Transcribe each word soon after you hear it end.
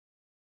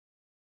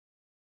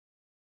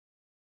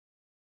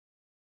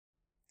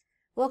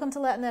Welcome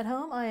to Latin at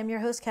Home. I am your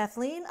host,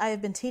 Kathleen. I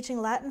have been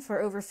teaching Latin for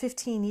over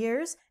 15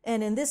 years,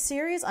 and in this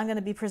series, I'm going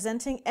to be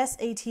presenting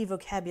SAT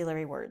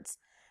vocabulary words.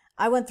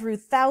 I went through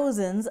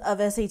thousands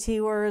of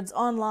SAT words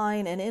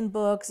online and in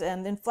books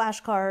and in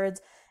flashcards,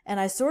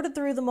 and I sorted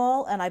through them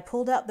all, and I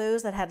pulled out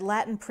those that had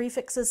Latin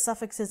prefixes,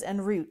 suffixes,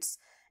 and roots.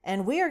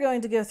 And we are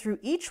going to go through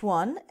each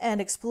one and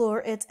explore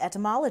its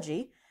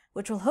etymology,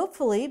 which will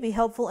hopefully be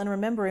helpful in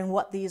remembering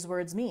what these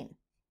words mean.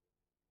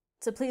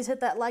 So please hit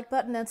that like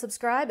button and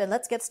subscribe, and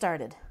let's get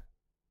started.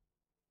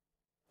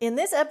 In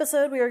this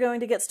episode, we are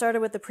going to get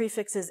started with the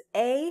prefixes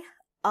a,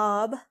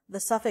 ob, the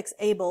suffix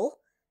able,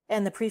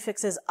 and the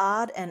prefixes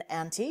ad and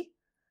ante.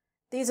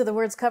 These are the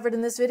words covered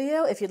in this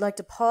video. If you'd like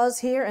to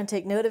pause here and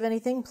take note of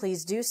anything,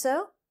 please do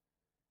so.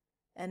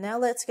 And now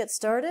let's get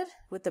started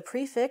with the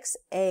prefix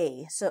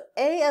a. So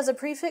a as a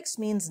prefix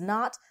means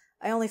not.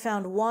 I only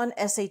found one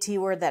SAT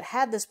word that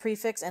had this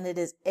prefix, and it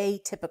is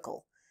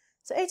atypical.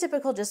 So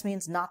atypical just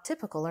means not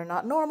typical or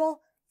not normal.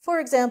 For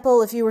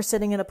example, if you were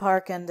sitting in a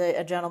park and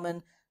a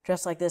gentleman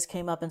dressed like this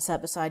came up and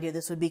sat beside you,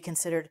 this would be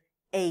considered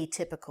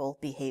atypical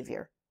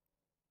behavior.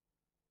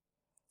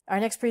 Our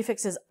next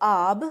prefix is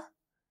ob,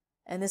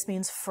 and this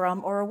means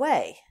from or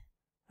away.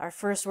 Our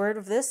first word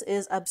of this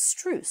is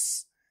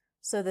abstruse.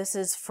 So this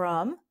is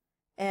from,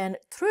 and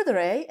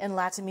trudere in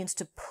Latin means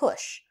to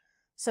push.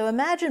 So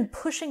imagine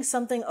pushing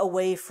something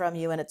away from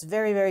you, and it's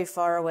very, very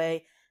far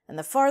away. And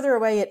the farther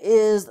away it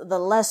is, the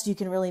less you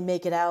can really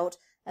make it out.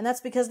 And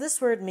that's because this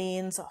word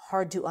means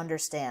hard to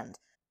understand.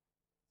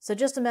 So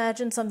just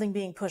imagine something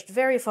being pushed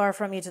very far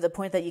from you to the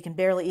point that you can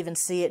barely even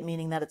see it,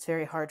 meaning that it's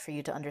very hard for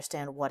you to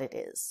understand what it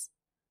is.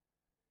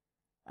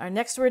 Our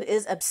next word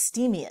is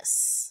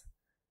abstemious.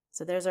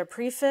 So there's our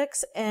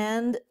prefix,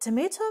 and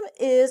tomatum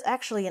is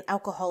actually an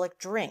alcoholic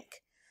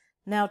drink.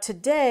 Now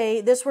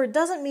today, this word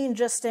doesn't mean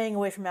just staying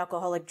away from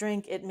alcoholic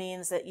drink. It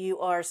means that you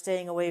are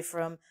staying away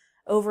from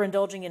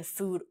overindulging in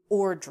food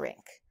or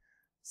drink.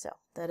 So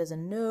that is a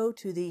no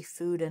to the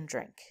food and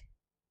drink.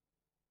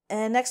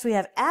 And next we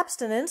have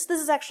abstinence.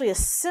 This is actually a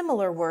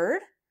similar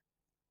word.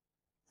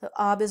 So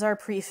ab is our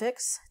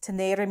prefix.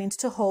 Tenere means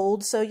to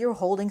hold, so you're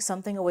holding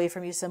something away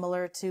from you,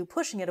 similar to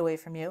pushing it away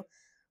from you.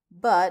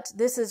 But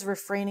this is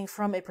refraining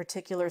from a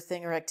particular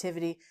thing or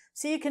activity.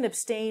 So you can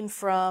abstain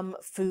from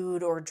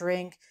food or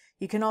drink.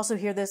 You can also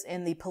hear this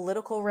in the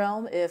political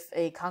realm if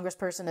a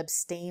congressperson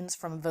abstains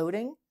from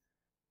voting.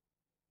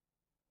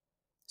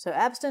 So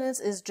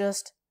abstinence is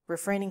just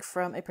refraining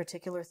from a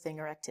particular thing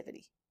or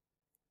activity.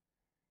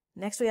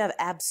 Next we have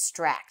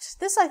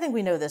abstract. This, I think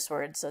we know this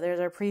word, so there's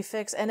our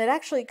prefix, and it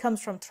actually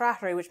comes from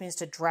tractare, which means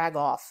to drag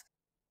off.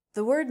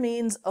 The word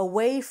means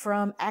away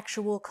from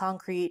actual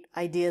concrete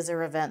ideas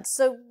or events.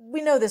 So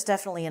we know this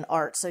definitely in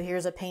art. So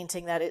here's a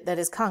painting that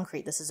is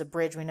concrete. This is a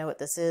bridge, we know what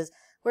this is,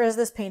 whereas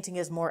this painting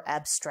is more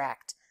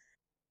abstract.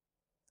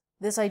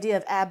 This idea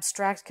of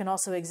abstract can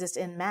also exist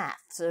in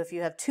math. So if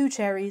you have 2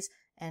 cherries,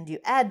 and you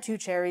add 2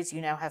 cherries, you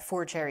now have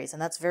 4 cherries,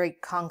 and that's very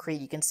concrete.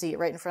 You can see it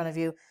right in front of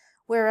you,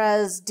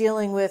 whereas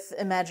dealing with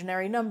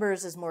imaginary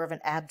numbers is more of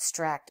an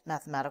abstract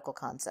mathematical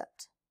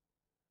concept.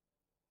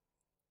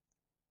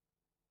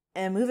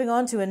 And moving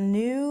on to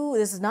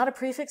this is not a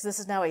prefix, this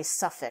is now a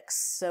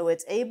suffix. So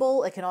it's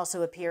able, it can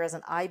also appear as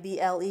an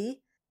IBLE,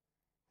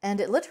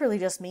 and it literally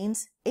just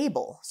means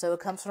able. So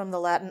it comes from the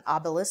Latin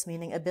abilis,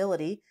 meaning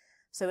ability,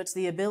 so it's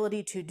the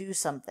ability to do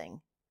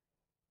something.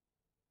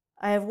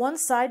 I have one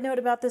side note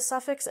about this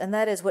suffix, and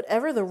that is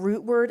whatever the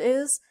root word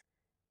is,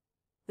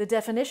 the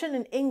definition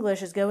in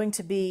English is going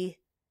to be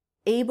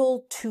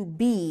able to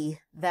be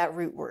that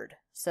root word.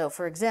 So,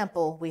 for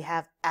example, we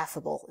have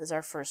affable is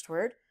our first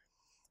word.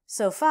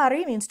 So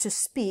fare means to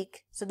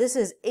speak, so this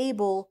is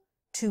able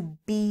to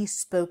be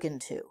spoken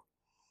to.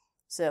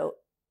 So,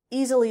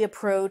 easily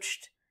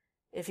approached.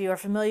 If you are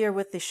familiar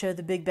with the show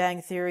The Big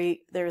Bang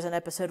Theory, there was an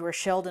episode where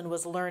Sheldon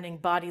was learning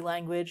body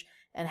language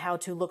and how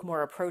to look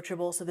more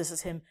approachable. So this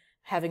is him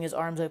having his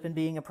arms open,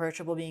 being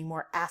approachable, being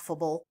more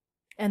affable.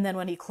 And then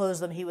when he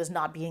closed them, he was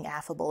not being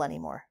affable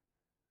anymore.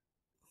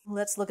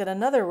 Let's look at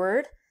another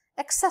word,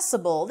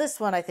 accessible. This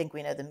one, I think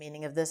we know the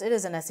meaning of this. It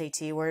is an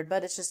SAT word,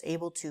 but it's just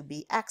able to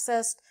be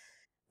accessed.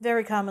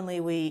 Very commonly,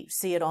 we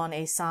see it on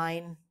a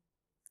sign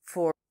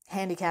for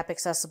handicap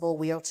accessible,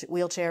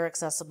 wheelchair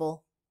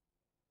accessible.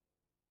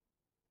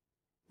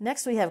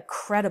 Next, we have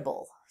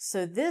credible.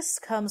 So this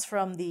comes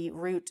from the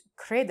root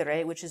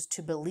credere, which is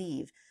to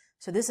believe.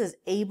 So this is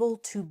able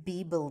to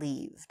be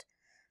believed.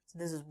 So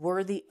this is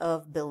worthy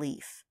of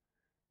belief.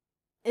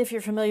 If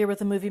you're familiar with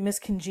the movie Miss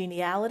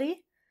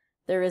Congeniality,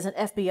 there is an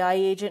FBI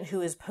agent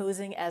who is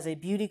posing as a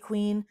beauty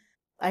queen.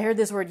 I heard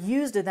this word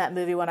used in that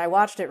movie when I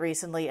watched it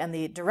recently, and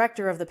the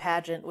director of the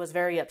pageant was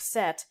very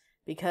upset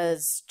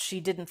because she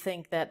didn't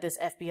think that this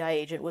FBI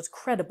agent was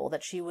credible,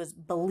 that she was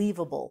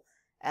believable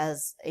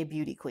as a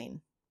beauty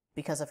queen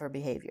because of her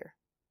behavior.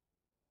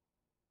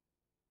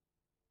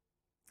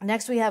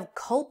 Next we have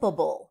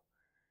culpable.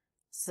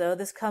 So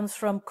this comes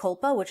from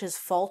culpa, which is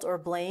fault or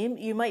blame.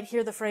 You might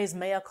hear the phrase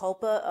mea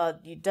culpa.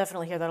 You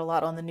definitely hear that a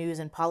lot on the news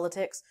and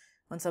politics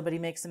when somebody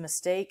makes a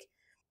mistake.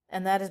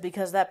 And that is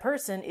because that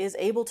person is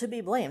able to be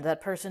blamed. That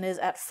person is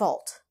at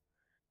fault.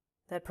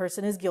 That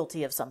person is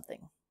guilty of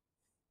something.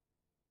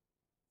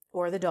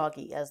 Or the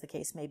doggy, as the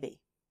case may be.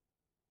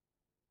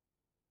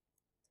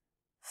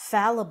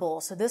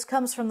 Fallible. So this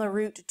comes from the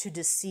root to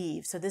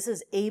deceive. So this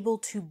is able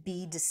to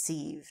be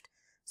deceived.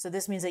 So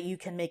this means that you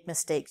can make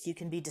mistakes. You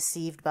can be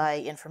deceived by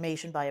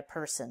information, by a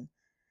person.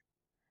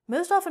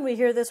 Most often we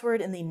hear this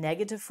word in the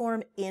negative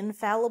form,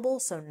 infallible,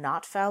 so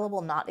not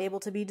fallible, not able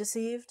to be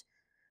deceived.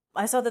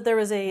 I saw that there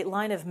was a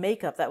line of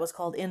makeup that was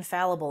called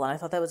Infallible, and I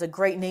thought that was a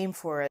great name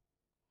for it.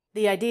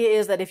 The idea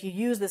is that if you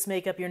use this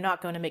makeup, you're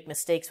not going to make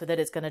mistakes with it.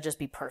 It's going to just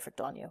be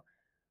perfect on you.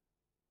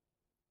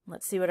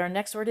 Let's see what our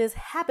next word is.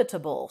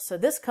 Habitable. So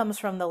this comes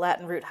from the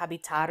Latin root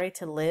habitare,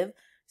 to live.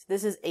 So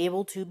this is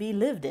able to be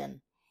lived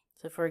in.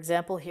 So for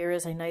example, here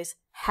is a nice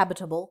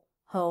habitable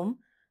home,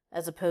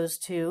 as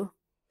opposed to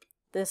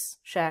this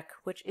shack,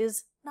 which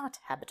is not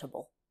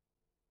habitable.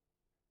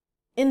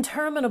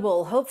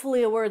 Interminable.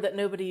 Hopefully a word that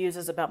nobody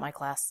uses about my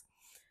class.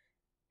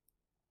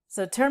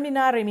 So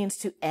terminare means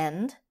to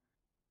end.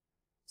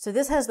 So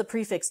this has the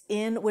prefix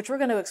in, which we're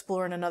going to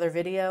explore in another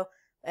video,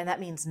 and that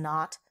means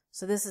not.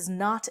 So this is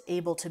not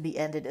able to be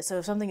ended. So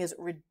if something is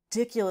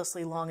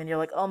ridiculously long and you're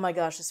like, oh my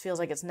gosh, this feels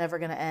like it's never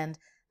going to end,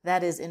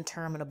 that is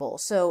interminable.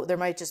 So there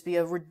might just be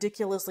a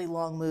ridiculously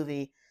long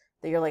movie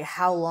that you're like,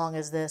 how long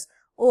is this?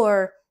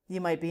 Or you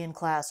might be in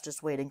class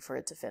just waiting for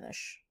it to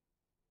finish.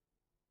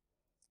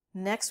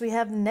 Next we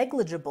have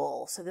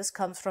negligible. So this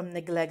comes from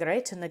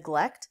neglegere, to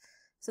neglect.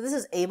 So this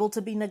is able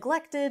to be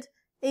neglected,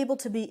 able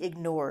to be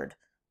ignored.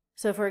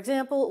 So for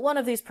example, one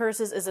of these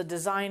purses is a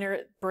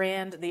designer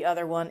brand, the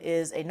other one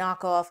is a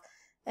knockoff,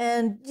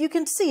 and you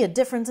can see a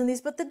difference in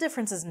these, but the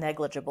difference is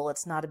negligible.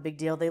 It's not a big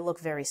deal. They look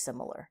very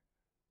similar.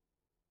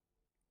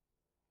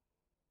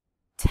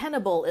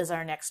 Tenable is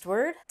our next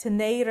word.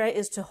 Tenere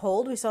is to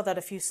hold. We saw that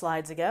a few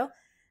slides ago.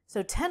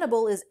 So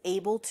tenable is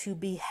able to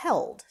be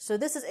held. So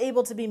this is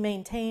able to be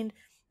maintained.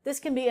 This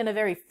can be in a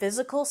very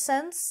physical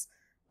sense,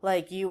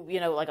 like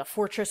like a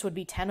fortress would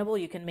be tenable.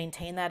 You can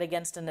maintain that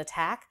against an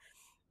attack.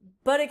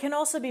 But it can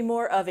also be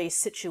more of a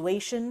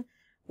situation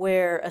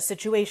where a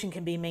situation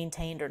can be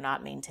maintained or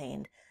not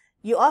maintained.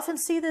 You often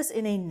see this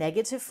in a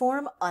negative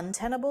form,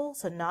 untenable,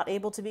 so not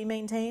able to be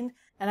maintained.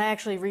 And I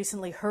actually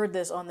recently heard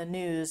this on the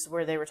news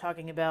where they were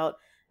talking about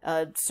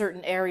a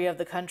certain area of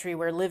the country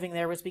where living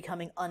there was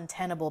becoming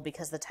untenable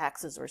because the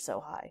taxes were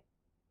so high.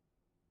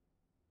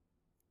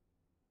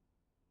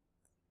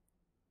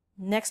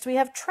 Next we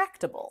have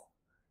tractable.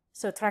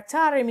 So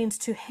tractare means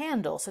to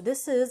handle. So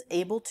this is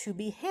able to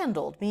be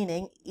handled,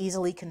 meaning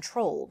easily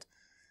controlled.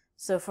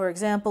 So for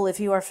example, if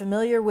you are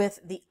familiar with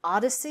the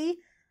Odyssey,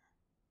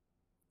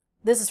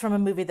 this is from a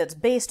movie that's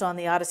based on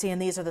the Odyssey,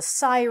 and these are the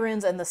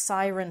sirens, and the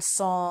siren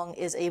song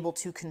is able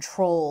to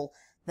control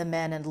the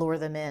men and lure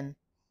them in.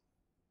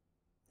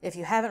 If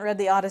you haven't read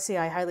the Odyssey,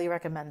 I highly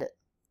recommend it.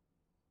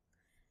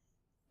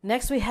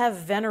 Next we have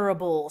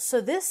venerable. So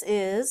this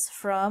is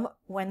from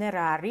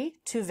venerari,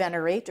 to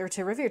venerate or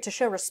to revere, to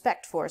show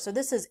respect for. So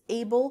this is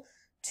able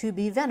to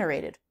be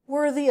venerated,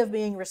 worthy of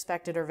being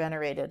respected or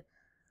venerated.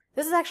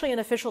 This is actually an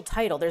official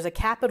title. There's a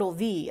capital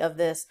V of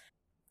this.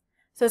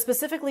 So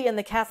specifically in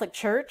the Catholic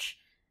Church,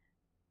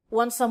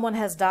 once someone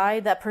has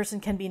died, that person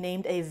can be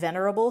named a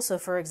venerable. So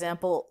for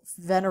example,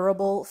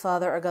 Venerable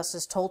Father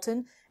Augustus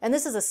Tolton. And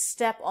this is a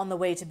step on the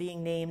way to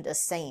being named a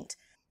saint.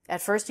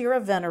 At first you're a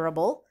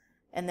venerable,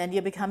 and then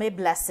you become a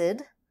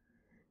blessed,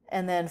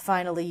 and then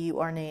finally you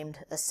are named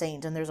a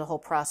saint, and there's a whole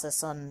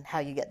process on how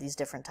you get these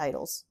different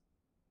titles.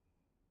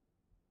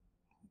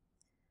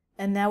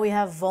 And now we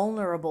have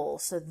vulnerable.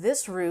 So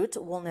this root,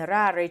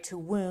 vulnerare, to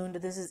wound,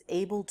 this is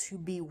able to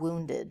be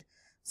wounded.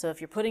 So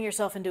if you're putting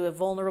yourself into a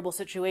vulnerable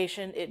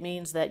situation, it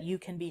means that you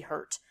can be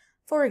hurt.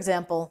 For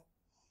example,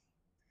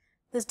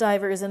 this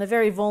diver is in a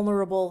very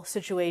vulnerable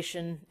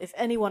situation if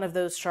any one of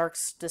those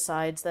sharks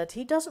decides that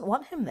he doesn't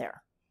want him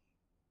there.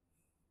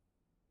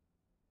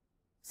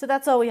 So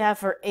that's all we have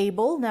for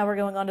able. Now we're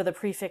going on to the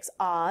prefix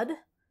odd.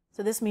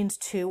 So this means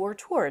to or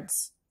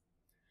towards.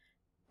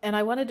 And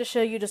I wanted to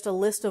show you just a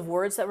list of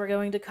words that we're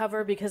going to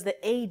cover because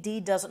the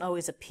AD doesn't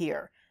always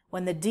appear.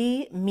 When the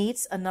D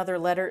meets another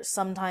letter,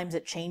 sometimes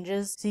it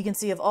changes. So you can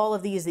see of all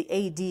of these, the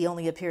AD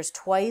only appears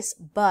twice,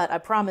 but I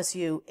promise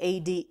you,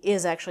 AD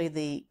is actually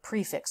the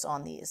prefix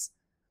on these.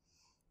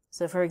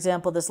 So for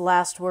example, this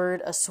last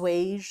word,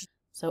 assuage.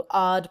 So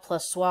odd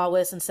plus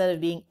suavis, instead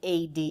of being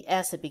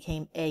ADS, it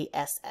became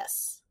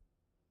ASS.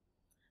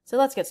 So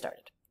let's get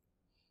started.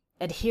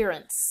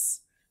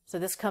 Adherence. So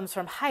this comes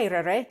from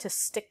haerere, to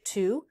stick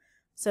to.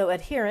 So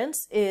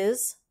adherence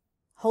is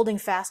holding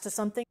fast to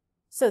something.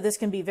 So this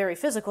can be very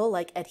physical,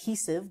 like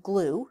adhesive,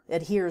 glue,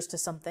 adheres to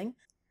something.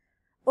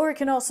 Or it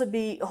can also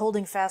be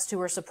holding fast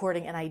to or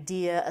supporting an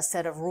idea, a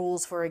set of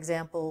rules, for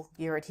example.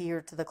 You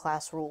adhere to the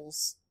class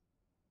rules.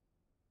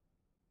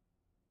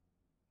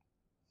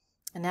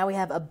 And now we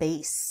have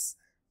abase.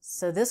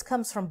 So this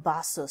comes from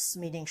basus,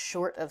 meaning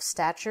short of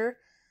stature.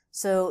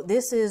 So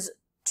this is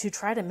to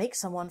try to make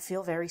someone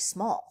feel very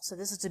small. So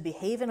this is to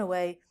behave in a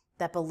way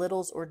that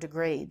belittles or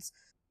degrades.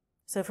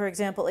 So for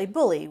example, a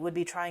bully would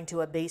be trying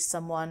to abase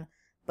someone,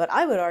 but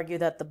I would argue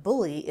that the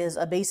bully is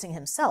abasing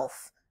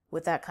himself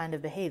with that kind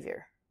of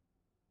behavior.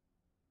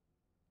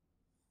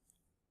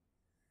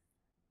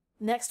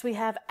 Next we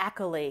have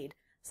accolade.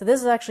 So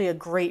this is actually a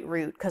great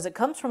root because it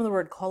comes from the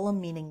word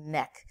collum, meaning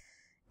neck,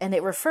 and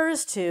it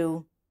refers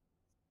to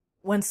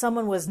when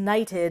someone was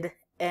knighted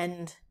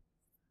and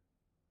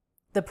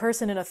the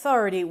person in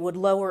authority would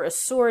lower a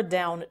sword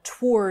down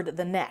toward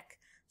the neck.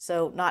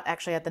 So not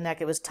actually at the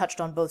neck, it was touched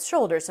on both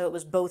shoulders, so it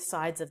was both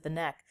sides of the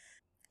neck.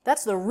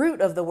 That's the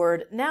root of the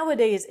word.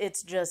 Nowadays,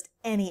 it's just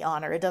any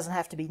honor. It doesn't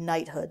have to be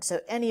knighthood. So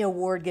any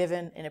award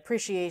given in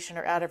appreciation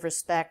or out of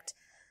respect.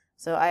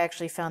 So I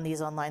actually found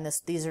these online.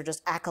 These are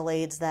just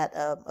accolades that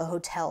a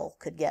hotel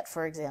could get,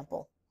 for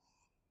example.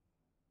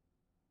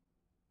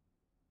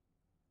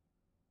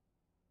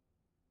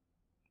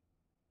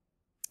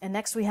 And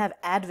next we have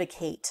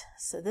advocate.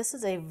 So this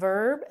is a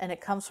verb, and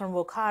it comes from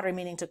vocare,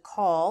 meaning to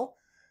call.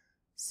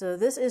 So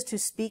this is to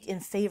speak in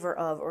favor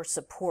of or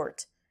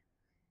support.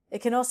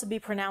 It can also be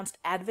pronounced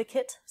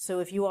advocate. So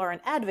if you are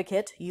an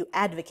advocate, you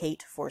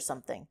advocate for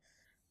something.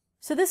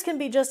 So this can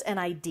be just an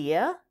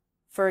idea.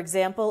 For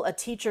example, a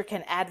teacher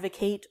can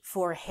advocate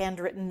for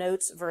handwritten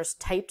notes versus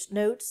typed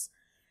notes.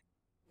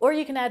 Or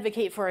you can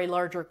advocate for a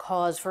larger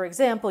cause. For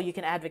example, you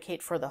can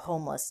advocate for the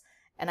homeless.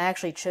 And I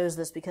actually chose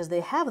this because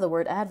they have the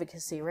word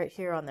advocacy right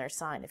here on their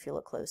sign if you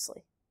look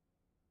closely.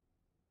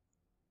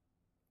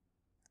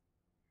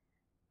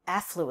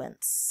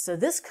 Affluence. So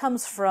this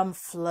comes from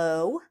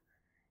flow,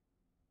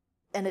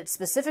 and it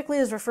specifically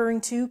is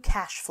referring to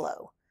cash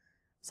flow.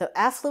 So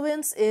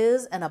affluence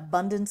is an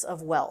abundance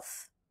of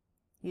wealth.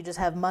 You just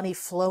have money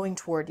flowing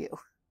toward you.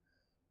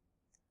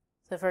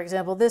 So for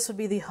example, this would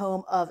be the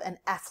home of an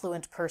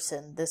affluent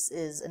person. This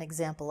is an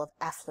example of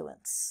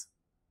affluence.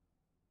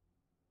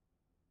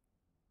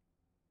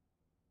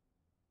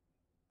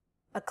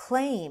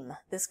 Acclaim.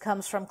 This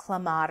comes from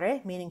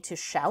clamare, meaning to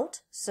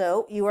shout.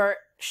 So you are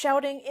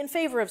shouting in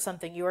favor of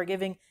something. You are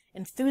giving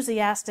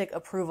enthusiastic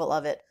approval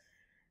of it.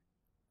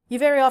 You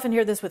very often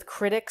hear this with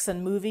critics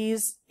and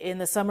movies. In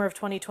the summer of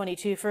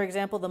 2022, for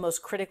example, the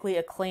most critically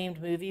acclaimed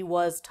movie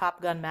was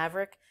Top Gun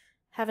Maverick.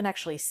 Haven't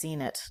actually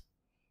seen it.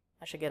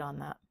 I should get on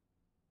that.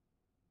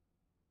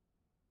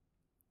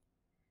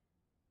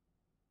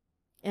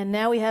 And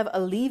now we have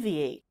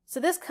alleviate. So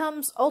this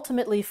comes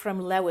ultimately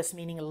from lewis,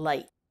 meaning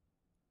light.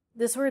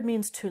 This word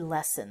means to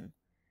lessen,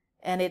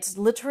 and it's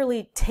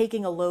literally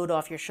taking a load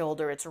off your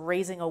shoulder. It's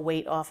raising a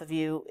weight off of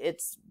you.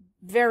 It's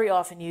very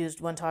often used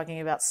when talking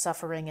about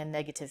suffering and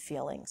negative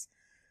feelings.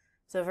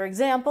 So for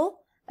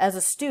example, as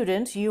a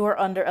student, you are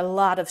under a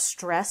lot of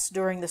stress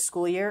during the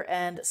school year,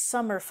 and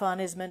summer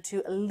fun is meant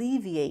to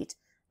alleviate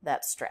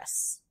that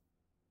stress.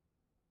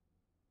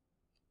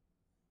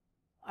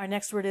 Our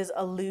next word is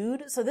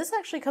allude. So this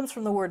actually comes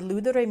from the word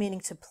ludere, meaning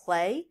to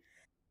play,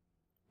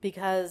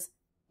 because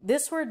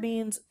this word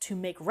means to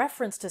make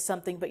reference to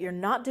something, but you're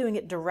not doing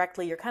it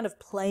directly. You're kind of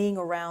playing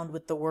around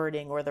with the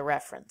wording or the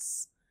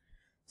reference.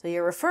 So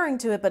you're referring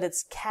to it, but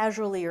it's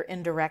casually or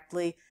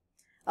indirectly.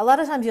 A lot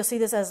of times you'll see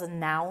this as a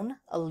noun,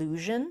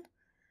 allusion.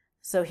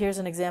 So here's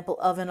an example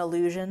of an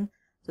allusion.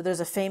 So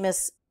there's a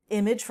famous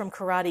image from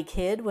Karate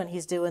Kid when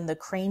he's doing the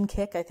crane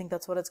kick. I think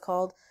that's what it's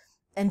called.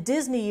 And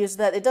Disney used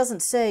that. It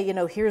doesn't say,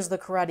 here's the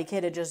Karate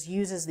Kid. It just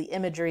uses the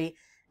imagery.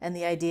 And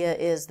the idea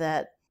is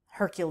that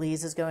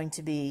Hercules is going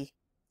to be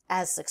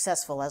as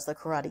successful as the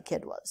Karate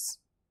Kid was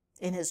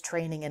in his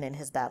training and in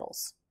his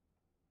battles.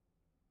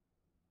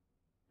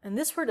 And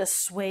this word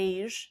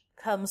assuage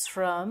comes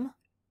from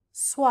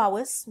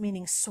suavis,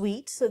 meaning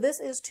sweet. So this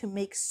is to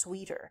make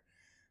sweeter.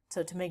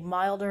 So to make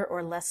milder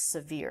or less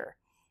severe.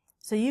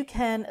 So you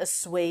can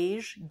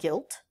assuage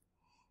guilt.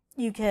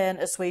 You can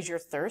assuage your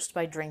thirst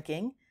by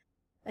drinking.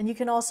 And you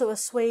can also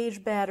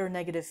assuage bad or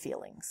negative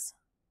feelings.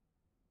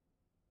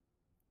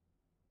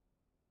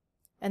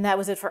 And that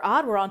was it for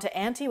odd. We're on to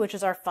ante, which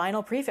is our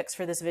final prefix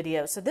for this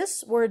video. So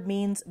this word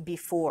means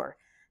before.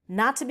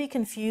 Not to be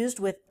confused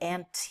with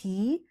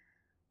ante,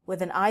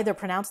 with an I. They're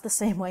pronounced the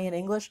same way in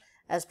English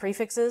as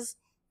prefixes.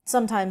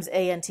 Sometimes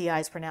anti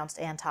is pronounced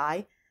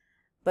anti.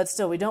 But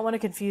still, we don't want to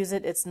confuse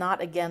it. It's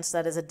not against.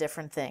 That is a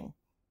different thing.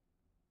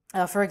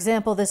 For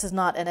example, this is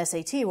not an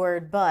SAT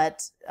word,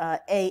 but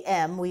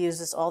AM, we use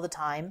this all the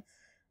time.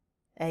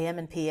 AM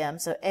and PM.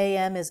 So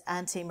AM is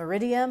ante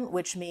meridiem,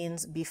 which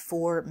means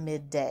before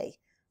midday.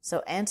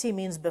 So ante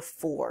means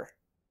before.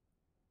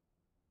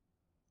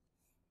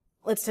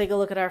 Let's take a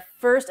look at our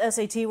first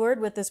SAT word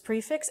with this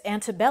prefix,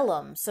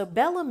 antebellum. So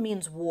bellum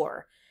means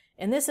war.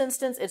 In this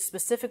instance, it's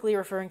specifically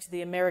referring to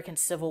the American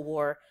Civil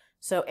War.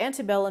 So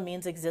antebellum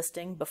means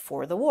existing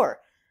before the war.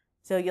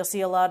 So you'll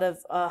see a lot of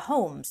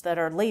homes that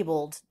are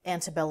labeled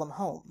antebellum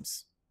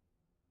homes.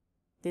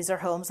 These are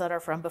homes that are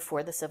from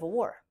before the Civil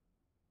War.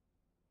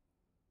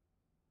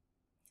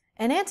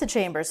 An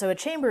antechamber. So a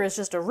chamber is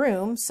just a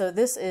room. So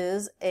this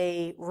is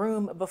a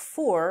room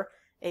before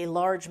a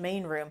large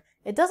main room.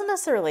 It doesn't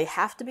necessarily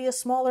have to be a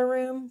smaller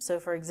room. So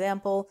for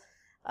example,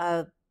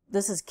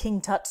 this is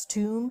King Tut's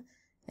tomb,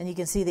 and you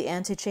can see the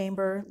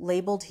antechamber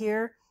labeled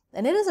here.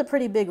 And it is a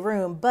pretty big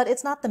room, but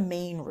it's not the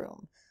main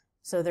room.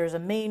 So there's a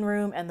main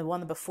room, and the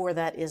one before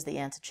that is the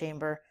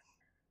antechamber.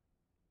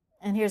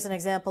 And here's an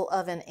example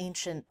of an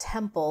ancient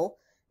temple.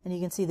 And you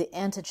can see the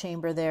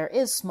antechamber there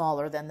is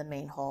smaller than the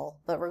main hall.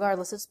 But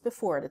regardless, it's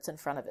before it, it's in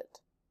front of it.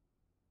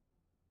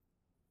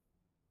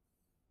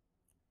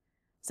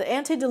 So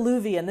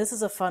antediluvian, this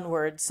is a fun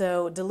word.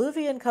 So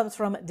diluvian comes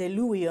from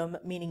deluvium,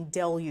 meaning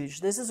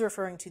deluge. This is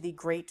referring to the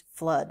Great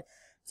Flood.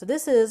 So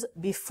this is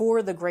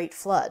before the Great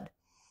Flood.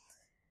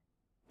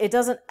 It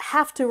doesn't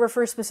have to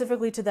refer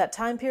specifically to that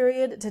time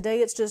period.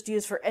 Today it's just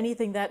used for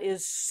anything that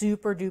is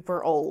super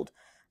duper old.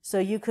 So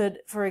you could,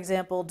 for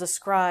example,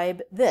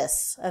 describe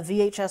this, a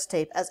VHS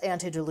tape, as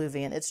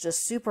antediluvian. It's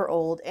just super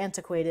old,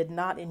 antiquated,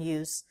 not in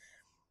use.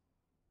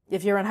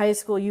 If you're in high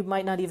school, you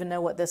might not even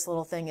know what this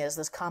little thing is,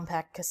 this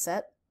compact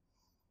cassette.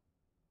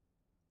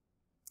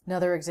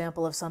 Another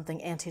example of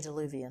something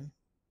antediluvian.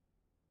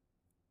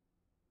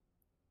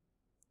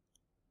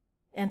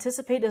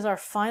 Anticipate is our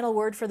final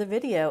word for the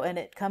video, and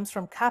it comes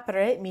from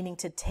capere, meaning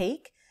to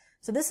take.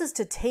 So this is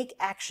to take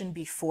action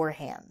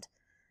beforehand.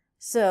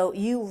 So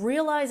you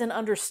realize and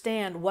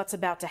understand what's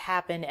about to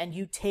happen, and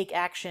you take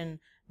action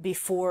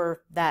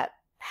before that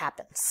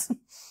happens.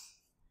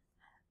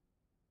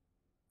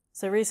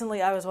 So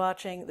recently I was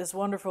watching this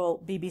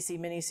wonderful BBC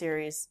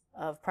miniseries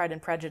of Pride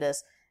and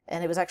Prejudice,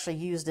 and it was actually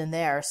used in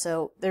there.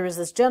 So there was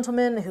this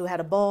gentleman who had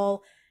a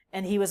ball,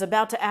 and he was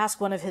about to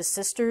ask one of his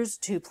sisters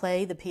to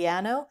play the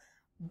piano,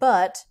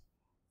 but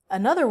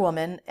another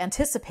woman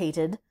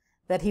anticipated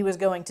that he was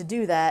going to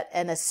do that,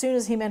 and as soon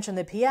as he mentioned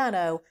the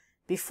piano,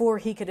 before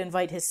he could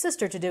invite his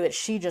sister to do it,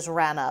 she just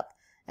ran up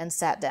and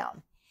sat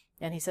down.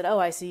 And he said, "Oh,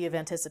 I see you've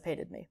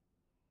anticipated me."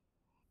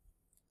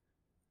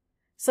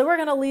 So we're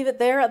going to leave it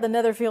there at the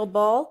Netherfield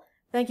Ball.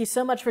 Thank you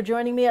so much for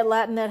joining me at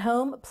Latin at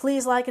Home.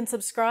 Please like and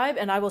subscribe,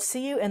 and I will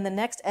see you in the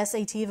next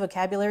SAT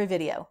vocabulary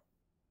video.